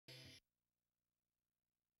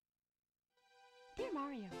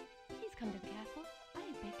Mario. Please come to the castle. I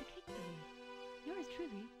have baked a cake for you. Yours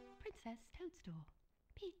truly, Princess Toadstool.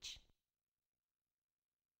 Peach.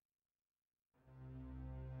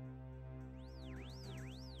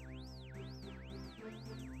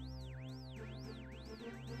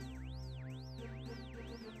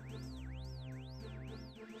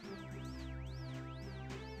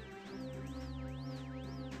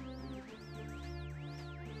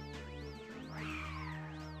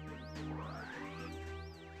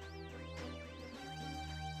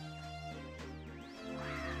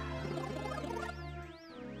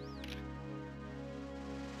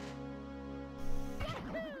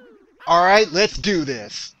 Alright, let's do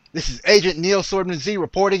this. This is Agent NeoSwordsmanZ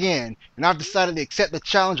reporting in, and I've decided to accept the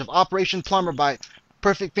challenge of Operation Plumber by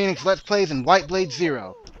Perfect Phoenix Let's Plays and White Blade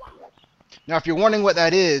Zero. Now if you're wondering what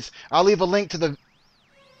that is, I'll leave a link to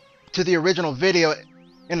the original video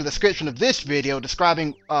in the description of this video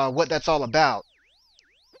describing what that's all about.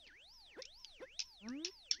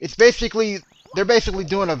 It's basically, they're basically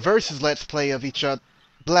doing a versus Let's Play of each other.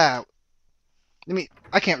 I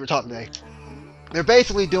can't talk today. They're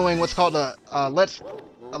basically doing what's called a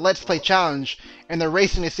Let's Play challenge, and they're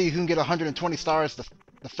racing to see who can get 120 stars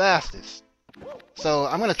the fastest. So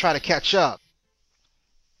I'm gonna try to catch up.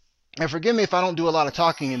 And forgive me if I don't do a lot of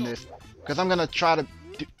talking in this, because I'm gonna try to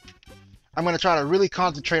really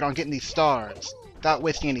concentrate on getting these stars without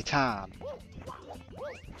wasting any time.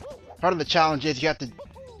 Part of the challenge is you have to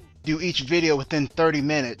do each video within 30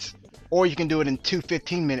 minutes, or you can do it in two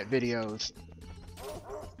 15-minute videos.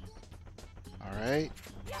 Alright.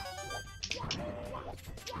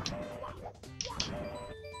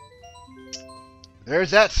 There's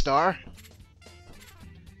that star.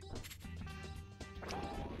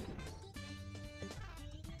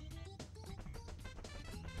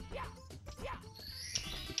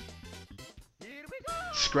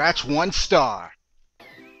 Scratch one star.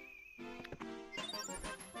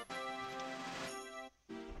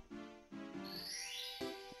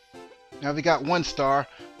 Now we got one star.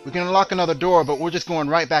 We can unlock another door, but we're just going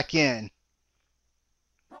right back in.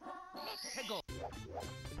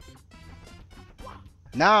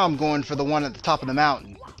 Now I'm going for the one at the top of the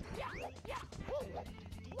mountain.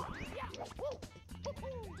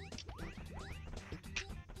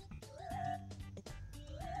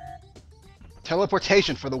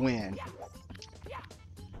 Teleportation for the win.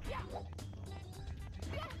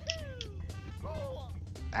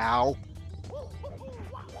 Ow.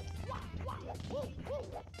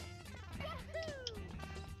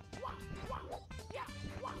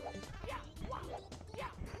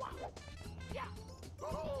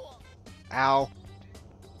 Ow.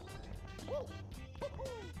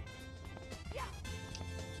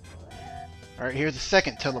 Alright, here's the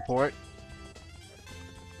second teleport.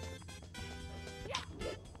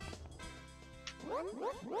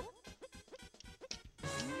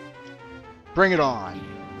 Bring it on.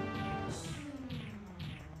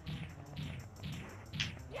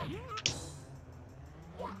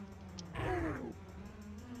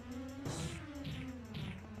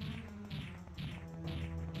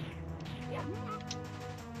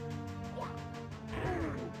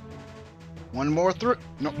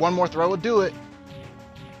 One more throw will do it.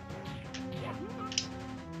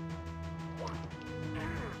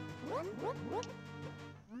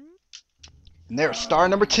 And there's star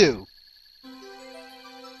number 2.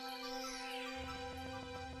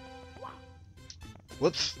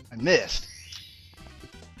 Whoops, I missed.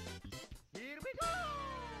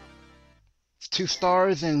 It's 2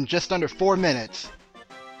 stars in just under 4 minutes.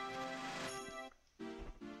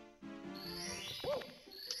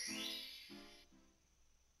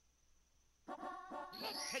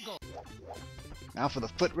 Now for the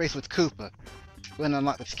foot race with Koopa. Go ahead and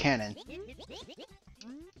unlock this cannon.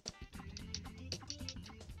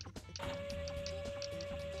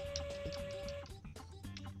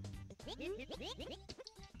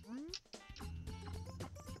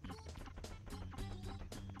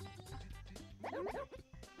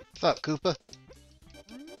 What's up, Koopa?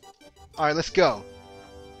 Alright, let's go.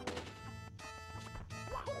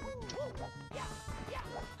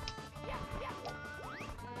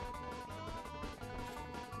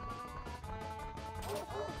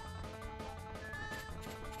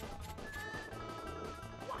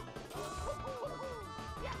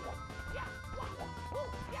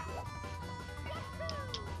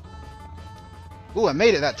 Ooh, I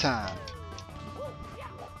made it that time.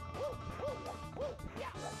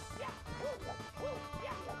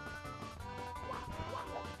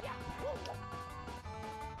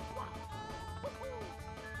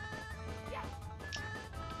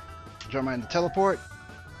 Jump right in the teleport.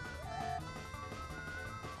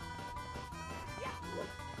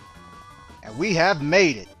 And we have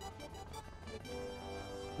made it.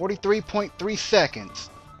 43.3 seconds.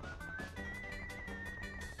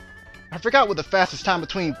 I forgot what the fastest time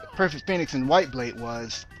between Perfect Phoenix and White Blade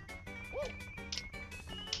was.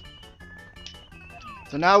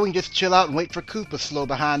 So now we can just chill out and wait for Koopa slow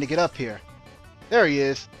behind to get up here. There he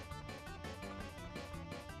is.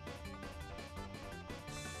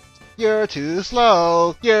 You're too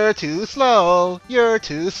slow. You're too slow. You're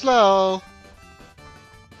too slow.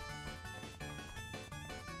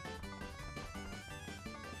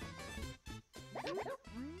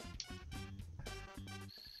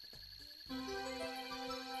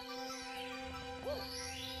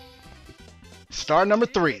 Star number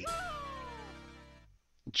 3.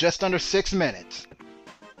 Just under 6 minutes.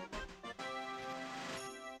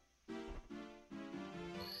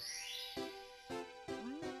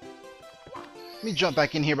 Let me jump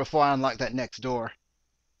back in here before I unlock that next door.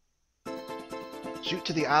 Shoot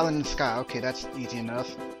to the island in the sky. Okay, that's easy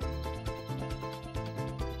enough.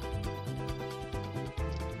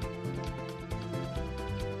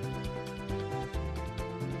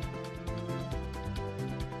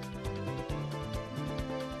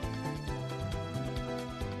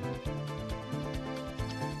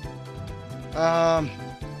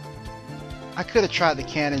 I could have tried the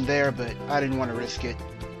cannon there, but I didn't want to risk it.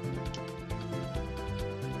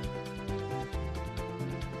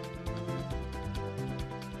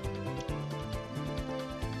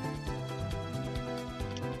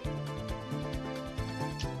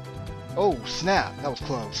 Oh, snap. That was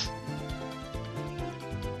close.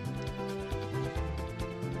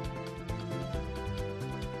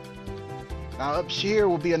 Now up here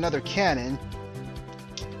will be another cannon.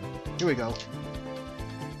 Here we go.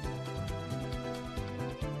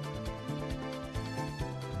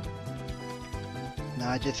 Now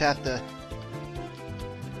I just have to...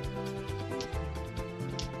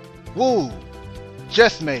 Woo!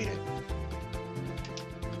 Just made it.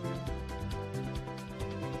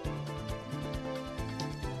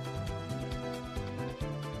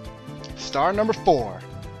 Star number 4.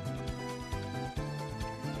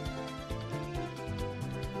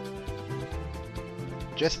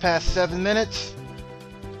 Just past 7 minutes.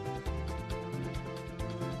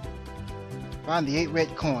 Find the 8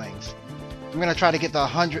 red coins. I'm gonna try to get the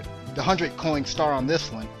 100 coin star on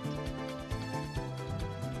this one.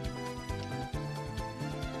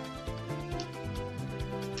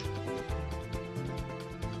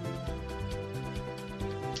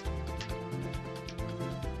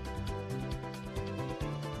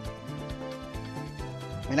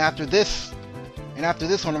 And after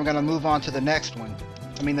this one, I'm gonna move on to the next one.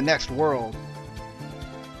 I mean, the next world.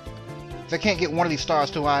 So I can't get one of these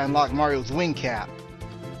stars till I unlock Mario's wing cap.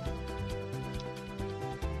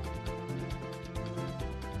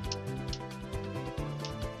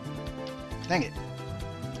 Dang it.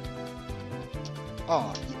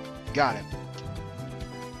 Oh, got it.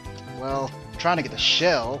 Well, I'm trying to get the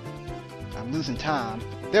shell. I'm losing time.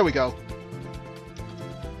 There we go.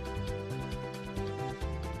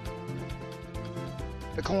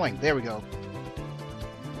 The coin. There we go.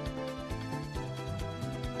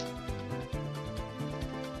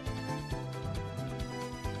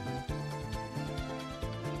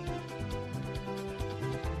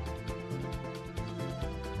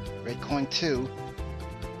 Red coin 2.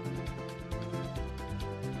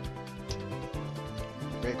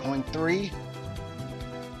 Red coin 3.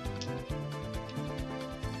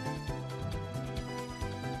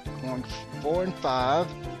 Coin 4 and 5.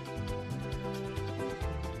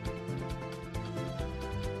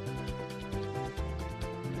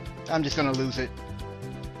 I'm just gonna lose it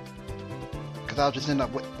because I'll just end up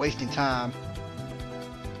wasting time.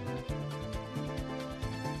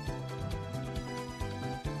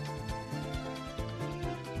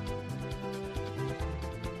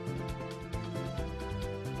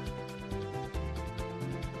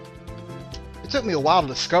 It took me a while to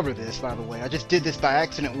discover this, by the way. I just did this by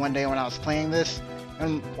accident one day when I was playing this,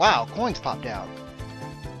 and wow, coins popped out.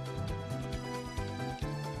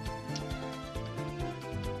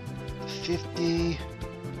 The 50.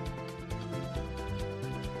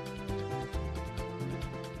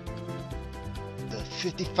 The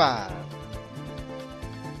 55.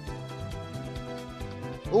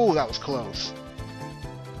 Ooh, that was close.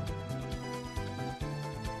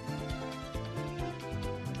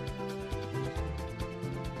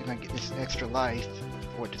 If I get this extra life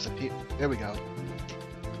before it disappears. There we go.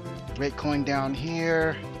 Red coin down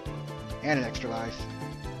here. And an extra life.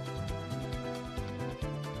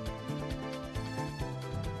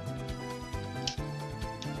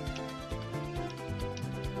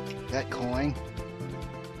 That coin.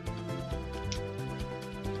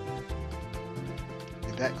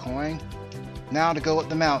 that coin. Now to go up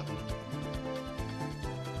the mountain.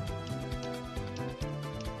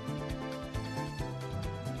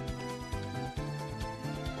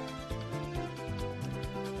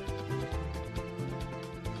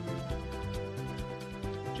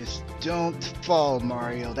 Just don't fall,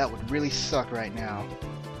 Mario. That would really suck right now.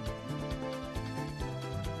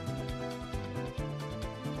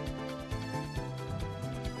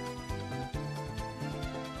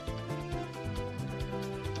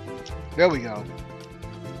 There we go.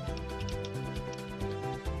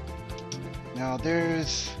 Now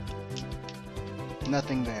there's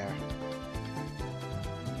nothing there.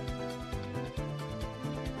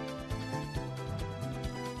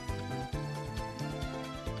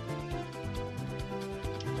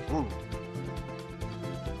 Ooh.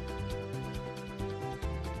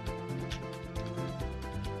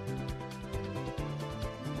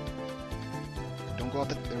 Don't go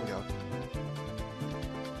up it. There we go.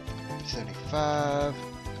 75.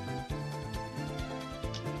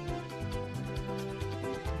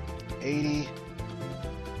 80.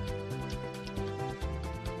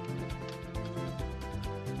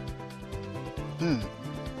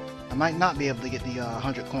 I might not be able to get the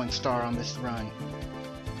 100 coin star on this run.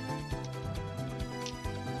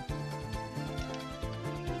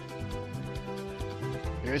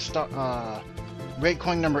 There's red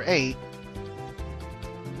coin number 8.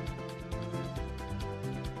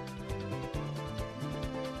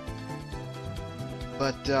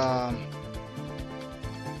 But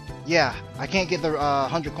yeah, I can't get the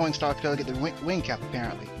 100 coin star to get the wing cap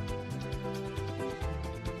apparently.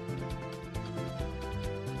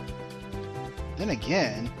 Then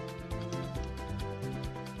again,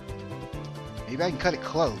 maybe I can cut it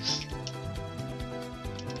close.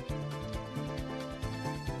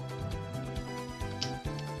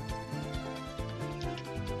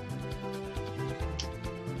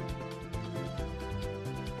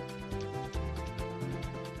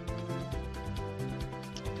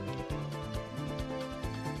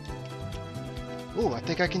 Ooh, I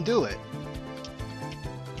think I can do it.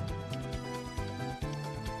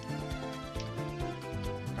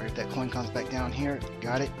 Alright, that coin comes back down here.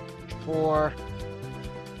 Got it. 4.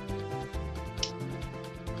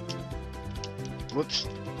 Whoops.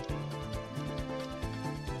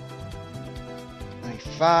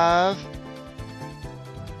 95.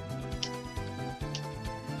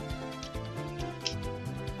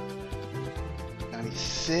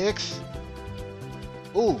 96.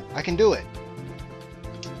 Ooh, I can do it.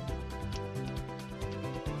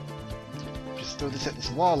 Throw this at this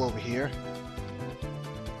wall over here.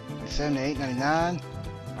 97, 98, 99.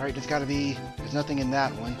 Alright, there's gotta be... There's nothing in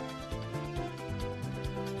that one.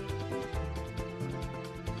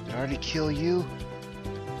 Did I already kill you?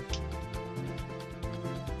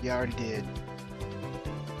 Yeah, I already did.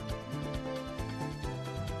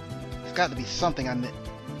 There's got to be something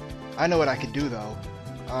I know what I could do though.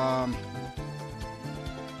 Ah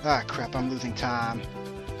crap, I'm losing time.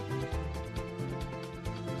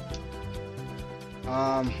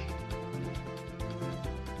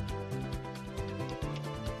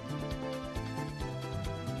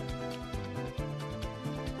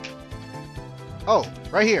 Oh,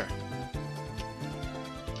 right here.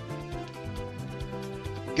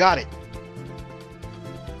 Got it.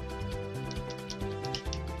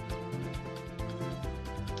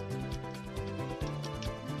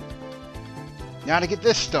 Now to get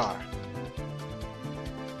this star.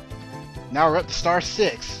 Now we're up to star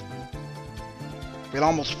 6. Been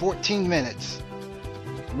almost 14 minutes.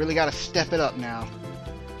 Really got to step it up now.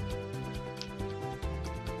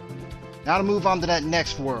 Now to move on to that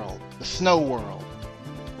next world, the snow world.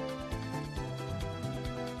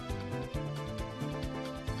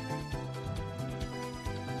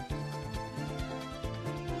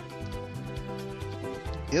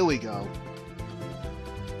 Here we go.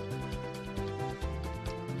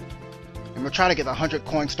 And we'll try to get the 100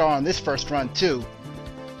 coin star on this first run too.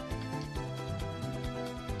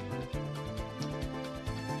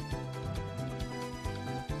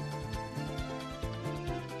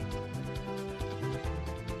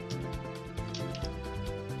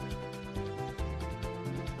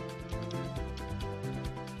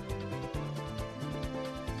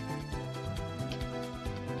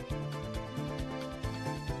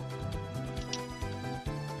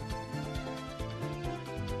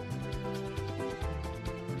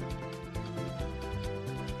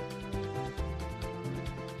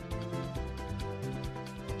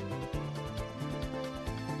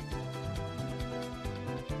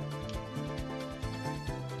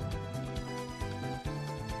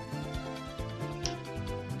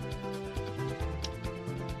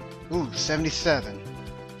 Ooh, 77.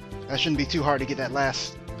 That shouldn't be too hard to get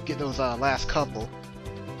those last couple.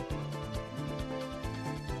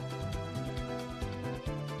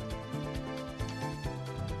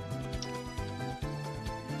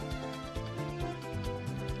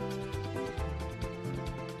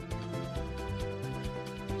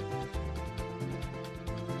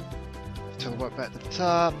 Teleport back to the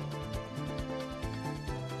top.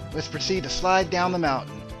 Let's proceed to slide down the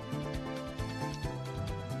mountain.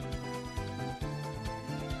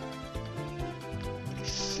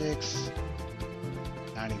 86,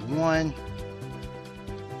 91,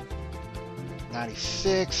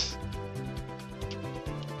 96,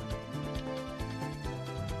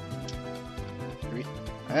 3,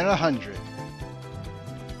 and 100.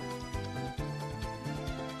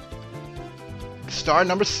 Star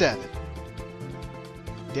number 7.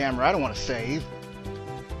 Damn right I don't want to save.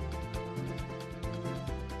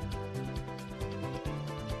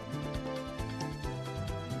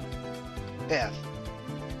 F.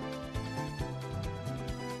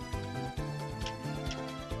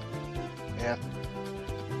 F.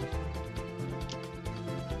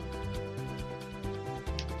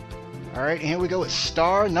 Alright, and here we go with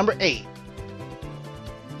star number 8.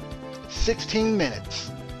 16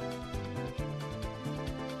 minutes.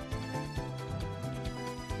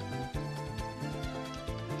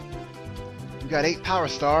 We got 8 power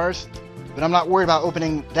stars, but I'm not worried about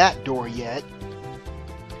opening that door yet.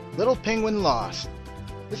 Little penguin lost.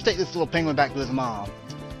 Let's take this little penguin back to his mom.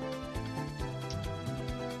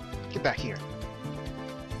 Get back here.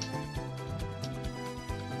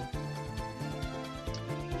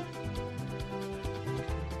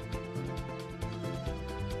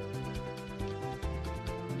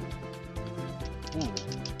 Ooh.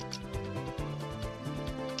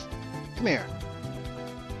 Come here.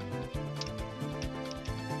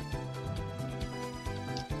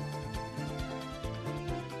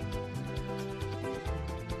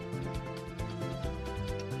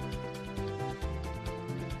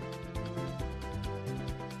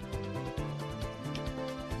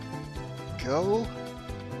 Go.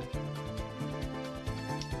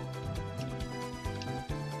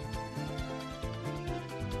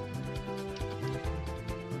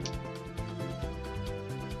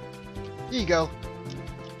 Here you go.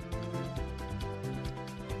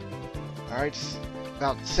 Alright, it's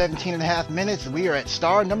about 17.5 minutes and we are at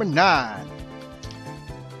star number 9.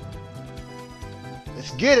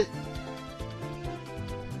 Let's get it.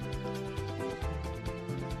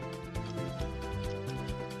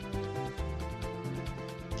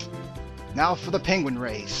 Now for the penguin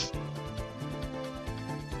race.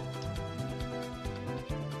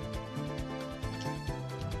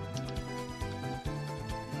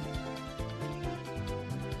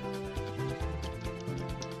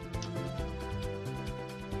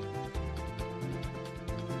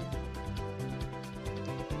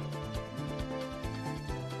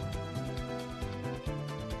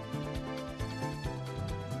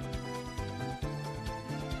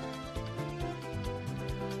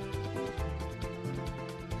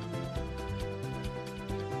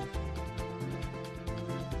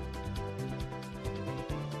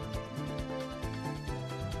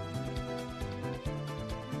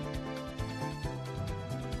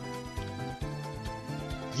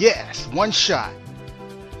 Yes, one shot.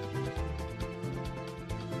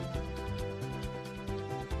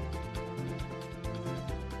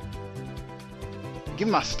 Give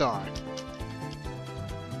me my star.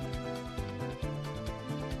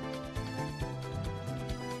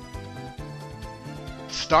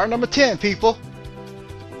 Star number 10, people.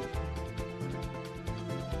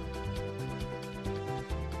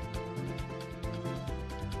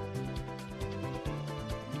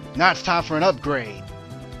 Now it's time for an upgrade.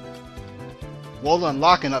 Well,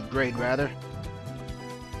 unlock an upgrade, rather.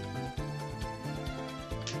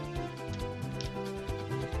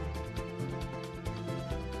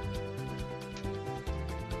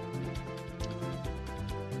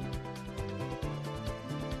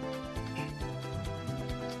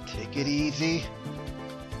 Take it easy.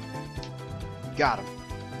 Got him.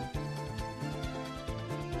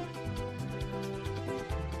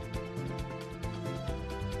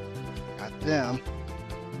 Got them.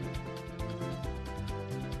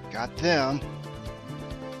 Got them.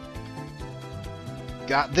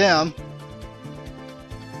 Got them.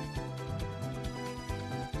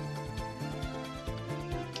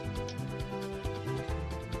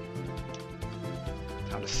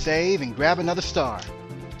 Time to save and grab another star.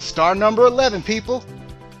 Star number 11, people.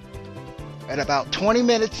 At about 20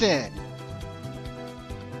 minutes in.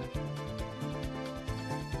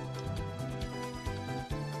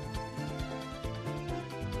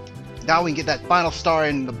 Now we can get that final star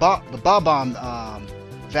in the Bob-omb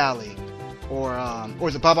Valley, or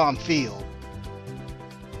is it Bob-omb Field?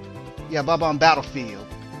 Yeah, Bob-omb Battlefield.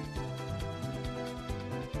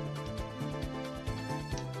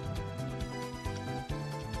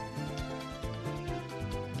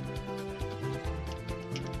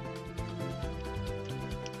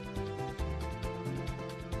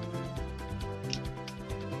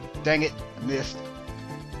 Dang it, I missed.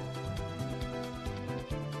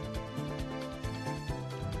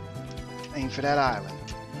 Aim for that island.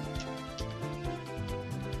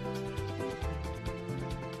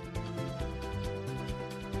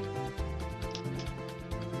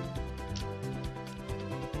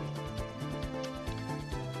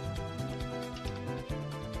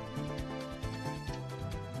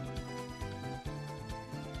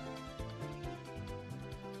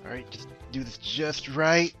 Alright, just do this just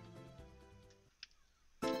right.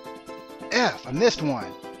 F, I missed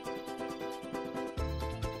one.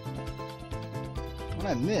 What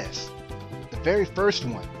did I miss? The very first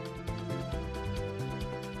one.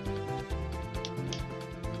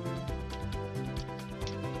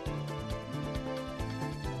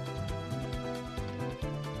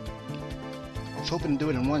 I was hoping to do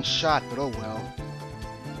it in one shot, but oh well.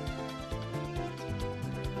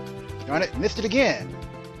 Darn it, missed it again.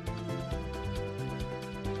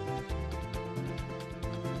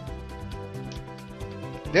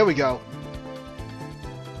 There we go.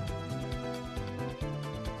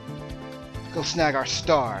 Go snag our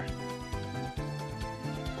star.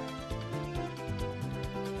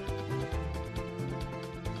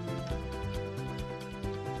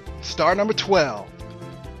 Star number 12.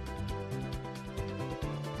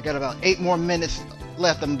 I got about 8 more minutes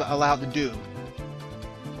left I'm allowed to do.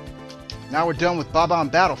 Now we're done with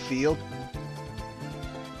Bob-omb Battlefield.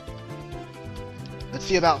 Let's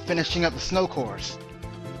see about finishing up the snow course.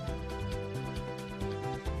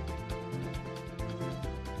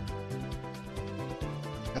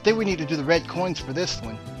 I think we need to do the red coins for this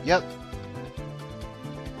one. Yep.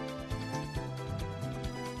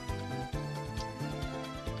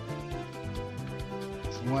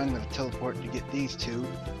 So one, I'm going to teleport to get these 2.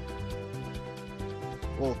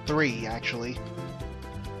 Well, 3 actually.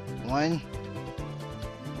 1.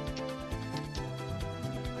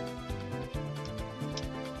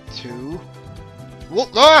 2. Whoa,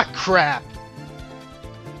 ah, crap!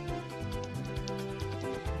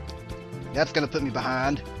 That's gonna put me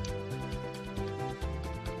behind.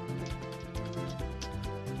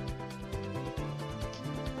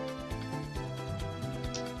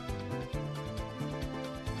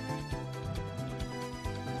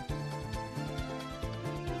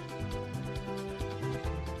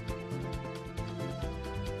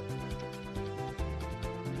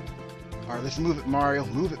 Alright, let's move it, Mario.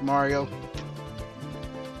 Move it, Mario.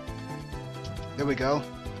 There we go.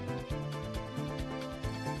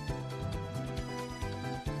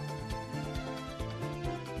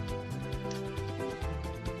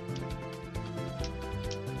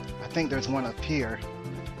 I think there's one up here.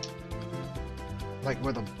 Like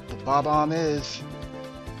where the Bob-omb is.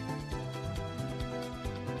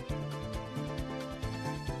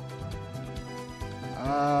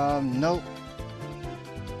 Nope.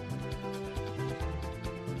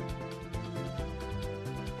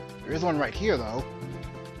 There is one right here, though.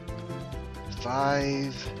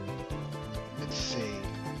 5. Let's see.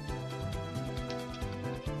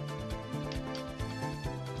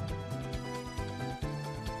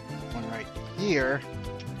 One right here.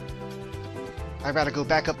 I've got to go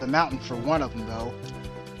back up the mountain for one of them, though.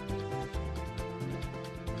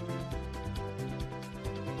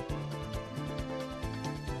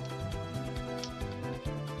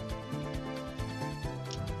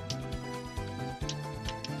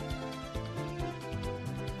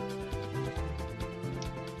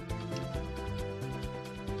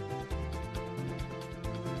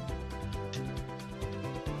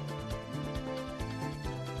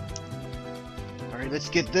 Alright, let's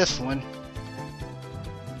get this one.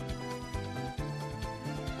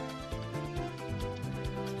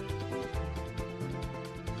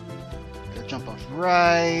 Gotta jump off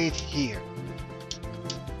right here.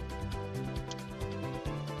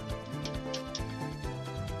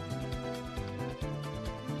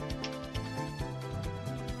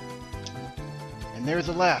 And there's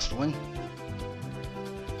the last one.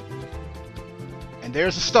 And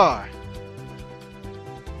there's a star.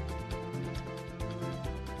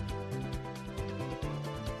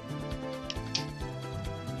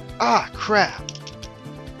 Ah, crap.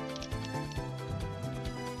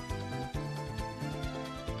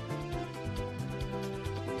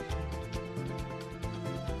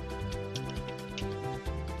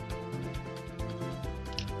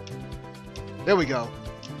 There we go.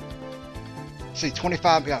 See,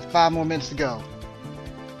 25, we got 5 more minutes to go.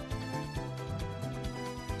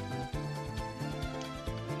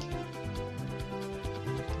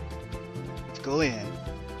 Let's go in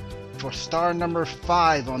for star number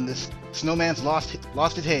 5 on this snowman's lost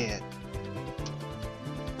his head.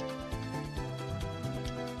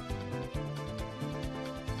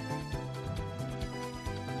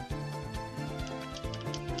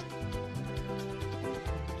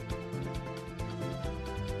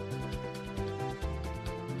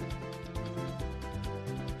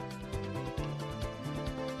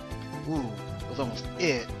 Ooh, that was almost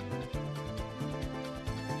it.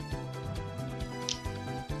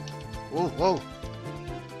 Whoa, whoa.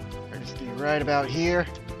 Alright, just be right about here.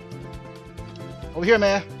 Over here,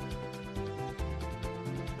 man.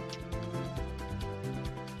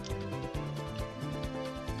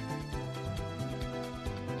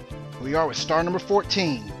 We are with star number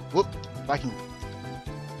 14. Whoop, if I can.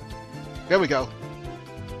 There we go.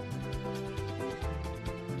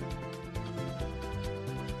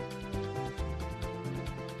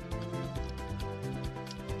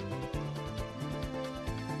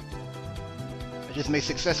 I just may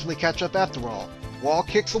successfully catch up after all. Wall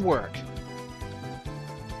kicks will work.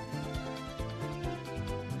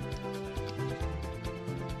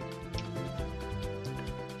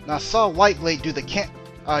 Now I saw Whiteblade do the get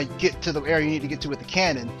to the area you need to get to with the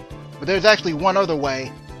cannon, but there's actually one other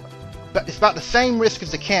way. But it's about the same risk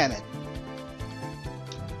as the cannon.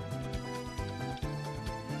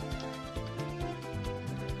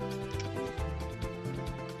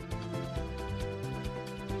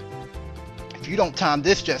 If you don't time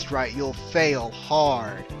this just right, you'll fail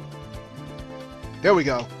hard. There we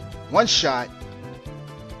go. One shot.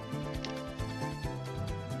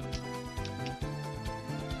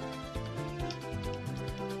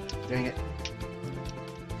 Dang it.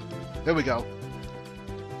 There we go.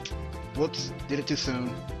 Whoops, did it too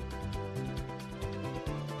soon.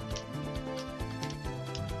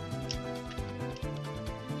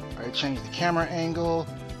 Alright, change the camera angle.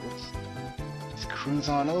 Whoops. Let's cruise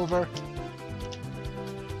on over.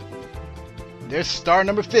 There's star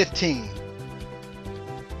number 15.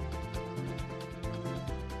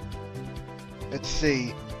 Let's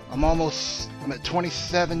see. I'm at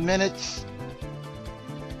 27 minutes.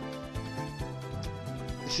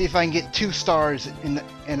 Let's see if I can get 2 stars in the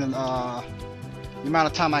amount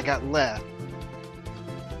of time I got left.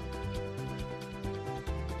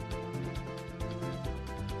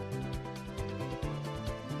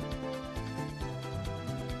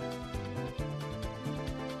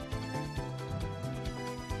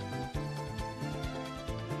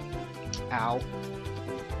 Ow.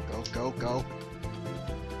 Go, go, go.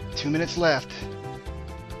 2 minutes left.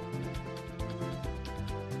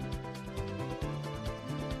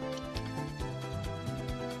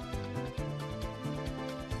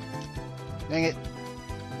 Dang it.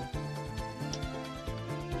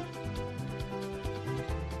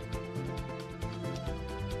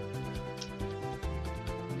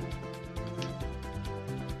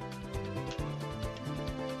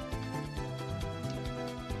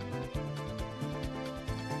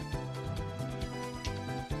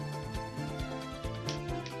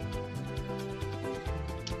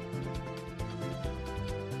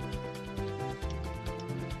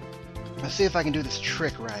 Let's see if I can do this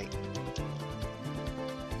trick right.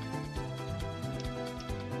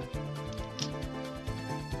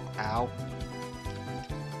 Ow.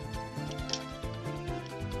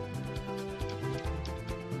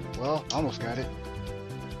 Well, almost got it.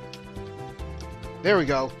 There we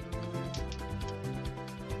go.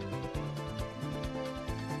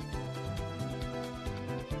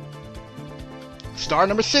 Star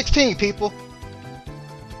number 16, people.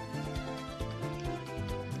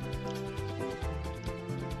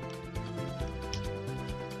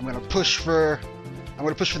 I'm gonna push for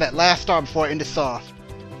that last star before I end this off.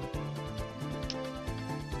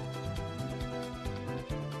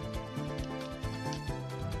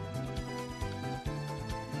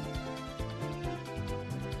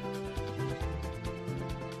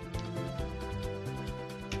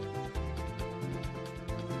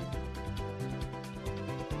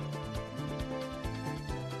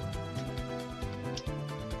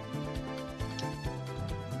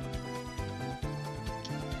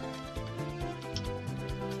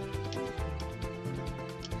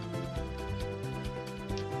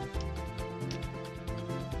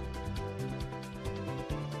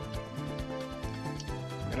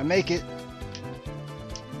 Gonna make it.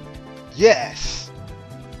 Yes!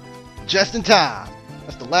 Just in time.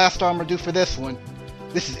 That's the last star I'm gonna do for this one.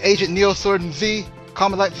 This is Agent NeoSwordsmanZ.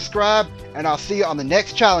 Comment, like, subscribe, and I'll see you on the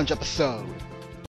next challenge episode.